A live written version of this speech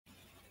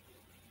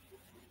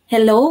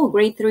Hello,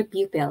 grade 3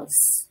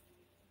 pupils.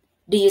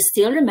 Do you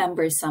still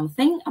remember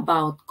something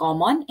about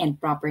common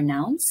and proper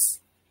nouns?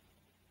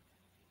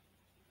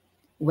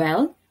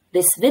 Well,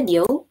 this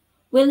video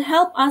will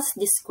help us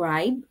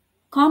describe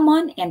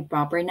common and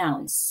proper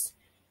nouns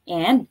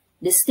and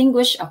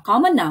distinguish a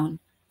common noun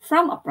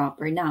from a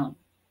proper noun.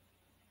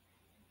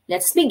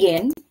 Let's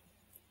begin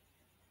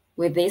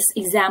with this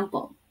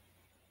example.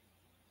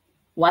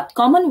 What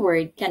common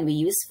word can we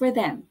use for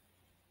them?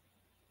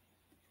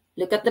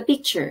 Look at the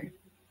picture.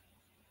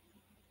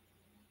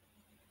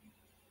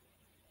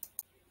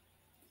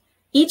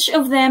 Each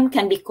of them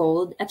can be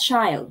called a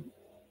child.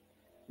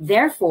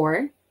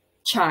 Therefore,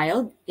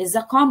 child is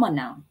a common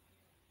noun.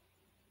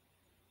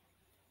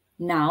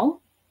 Now,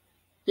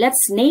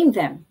 let's name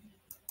them.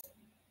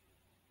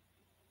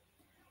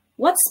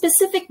 What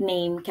specific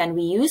name can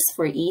we use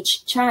for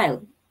each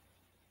child?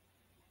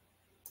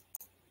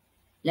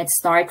 Let's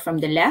start from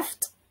the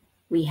left.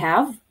 We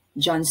have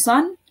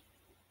Johnson,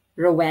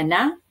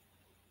 Rowena,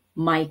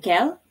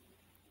 Michael,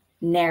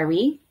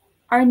 Neri,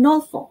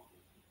 Arnolfo.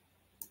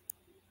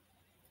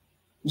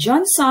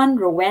 Johnson,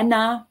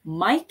 Rowena,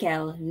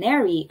 Michael,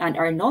 Neri, and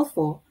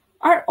Arnolfo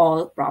are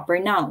all proper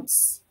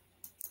nouns.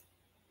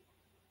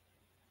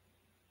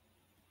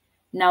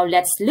 Now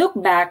let's look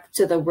back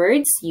to the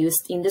words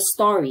used in the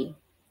story.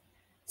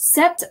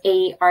 Set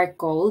A are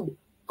called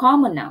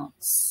common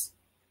nouns.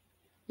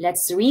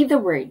 Let's read the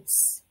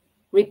words.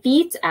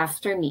 Repeat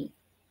after me.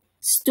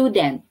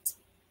 Student,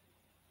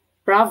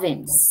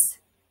 province,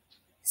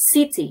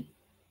 city,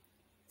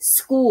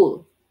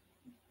 school,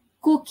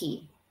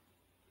 cookie.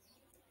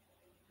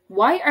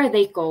 Why are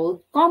they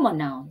called common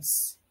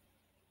nouns?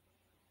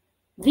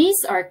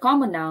 These are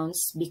common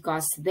nouns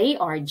because they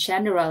are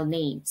general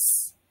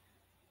names.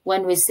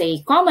 When we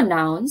say common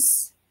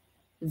nouns,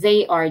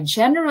 they are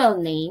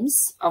general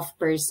names of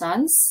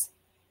persons,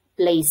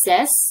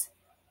 places,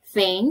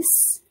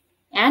 things,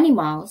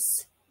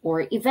 animals,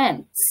 or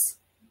events.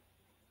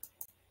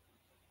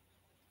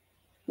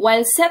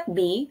 While set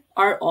B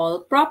are all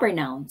proper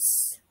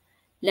nouns.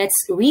 Let's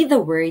read the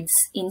words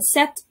in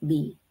set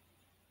B.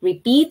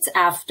 Repeat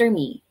after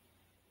me.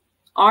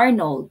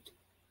 Arnold,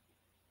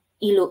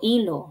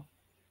 Iloilo,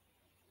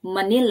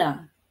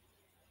 Manila,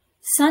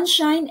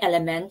 Sunshine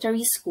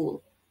Elementary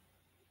School,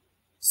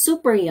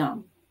 Super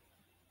Young.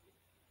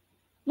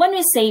 When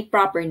we say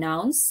proper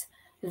nouns,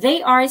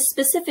 they are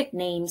specific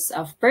names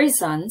of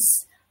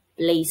persons,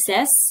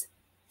 places,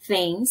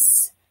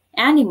 things,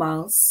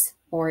 animals,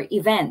 or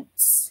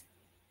events.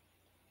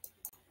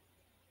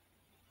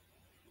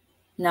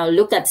 Now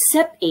look at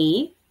set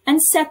A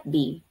and set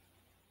B.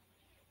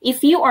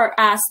 If you are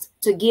asked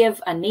to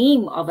give a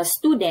name of a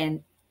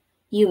student,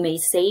 you may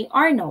say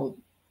Arnold.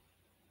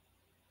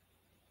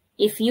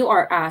 If you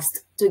are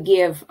asked to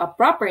give a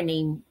proper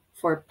name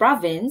for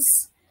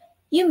province,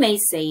 you may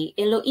say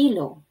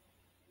Iloilo.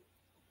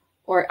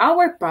 Or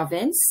our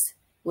province,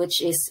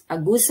 which is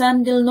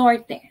Agusan del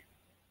Norte.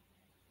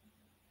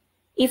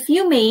 If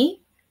you may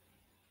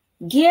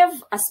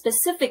give a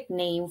specific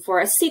name for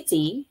a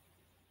city,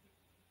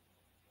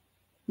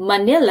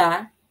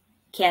 Manila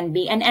can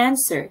be an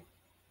answer.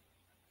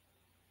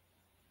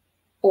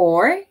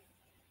 Or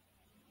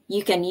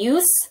you can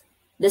use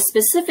the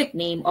specific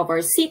name of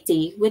our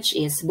city, which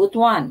is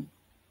Butuan.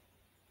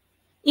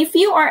 If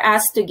you are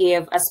asked to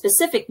give a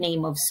specific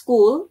name of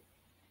school,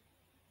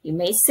 you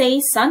may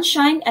say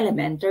Sunshine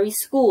Elementary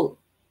School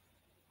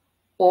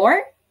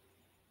or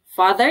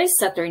Father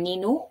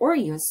Saturnino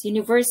Orius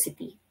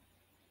University.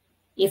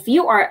 If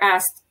you are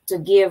asked to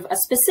give a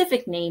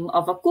specific name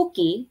of a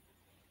cookie,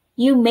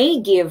 you may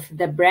give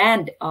the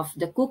brand of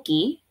the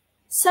cookie,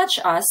 such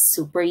as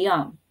Super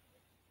Yum.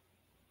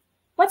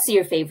 What's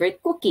your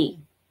favorite cookie?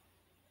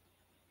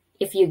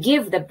 If you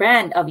give the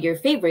brand of your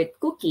favorite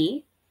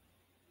cookie,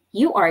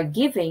 you are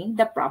giving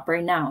the proper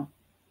noun.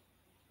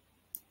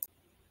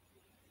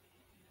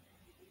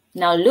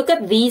 Now look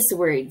at these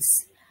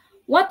words.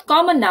 What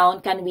common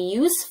noun can we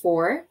use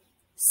for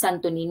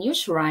Santo Niño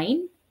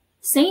Shrine,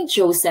 St.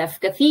 Joseph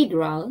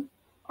Cathedral,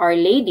 Our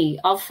Lady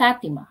of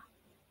Fatima?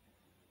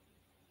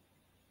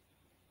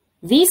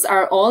 These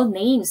are all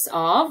names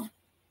of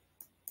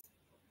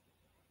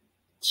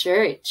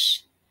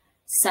church.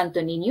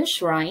 Santo Niño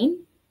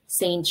Shrine,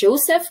 St.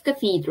 Joseph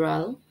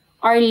Cathedral,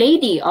 Our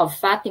Lady of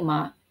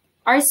Fatima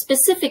are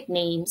specific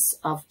names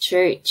of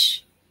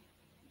church.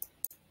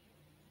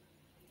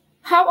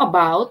 How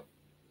about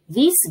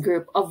this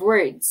group of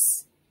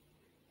words?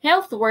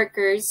 Health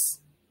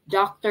workers,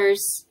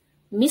 doctors,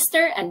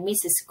 Mr. and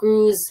Mrs.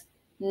 Cruz,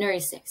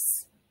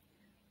 nurses.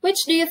 Which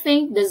do you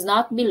think does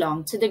not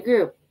belong to the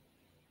group?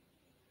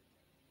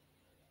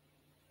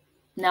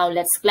 Now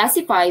let's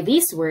classify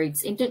these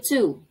words into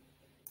two.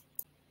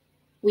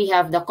 We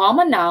have the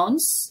common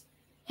nouns,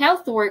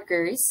 health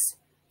workers,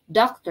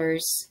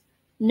 doctors,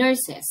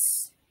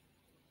 nurses.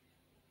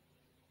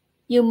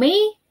 You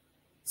may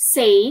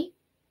say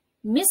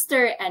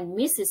Mr. and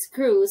Mrs.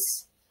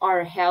 Cruz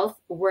are health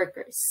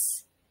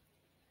workers.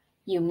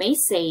 You may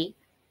say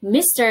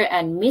Mr.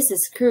 and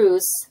Mrs.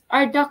 Cruz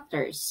are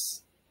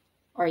doctors.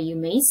 Or you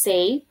may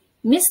say,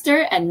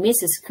 Mr. and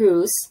Mrs.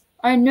 Cruz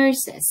are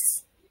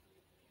nurses.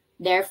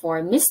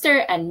 Therefore,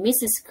 Mr. and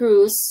Mrs.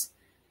 Cruz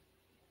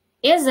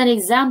is an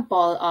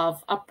example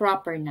of a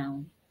proper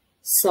noun.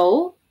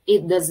 So,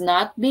 it does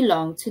not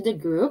belong to the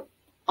group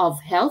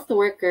of health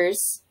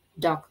workers,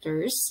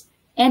 doctors,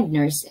 and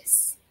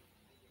nurses.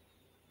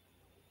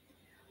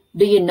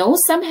 Do you know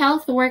some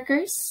health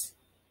workers?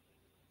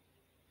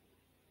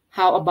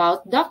 How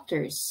about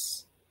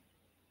doctors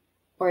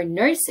or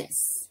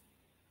nurses?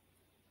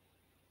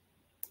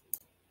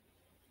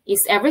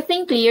 Is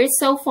everything clear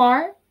so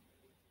far?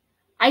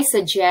 I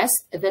suggest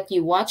that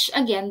you watch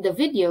again the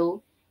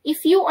video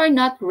if you are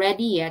not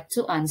ready yet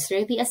to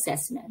answer the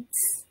assessments.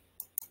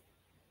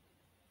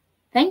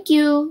 Thank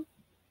you.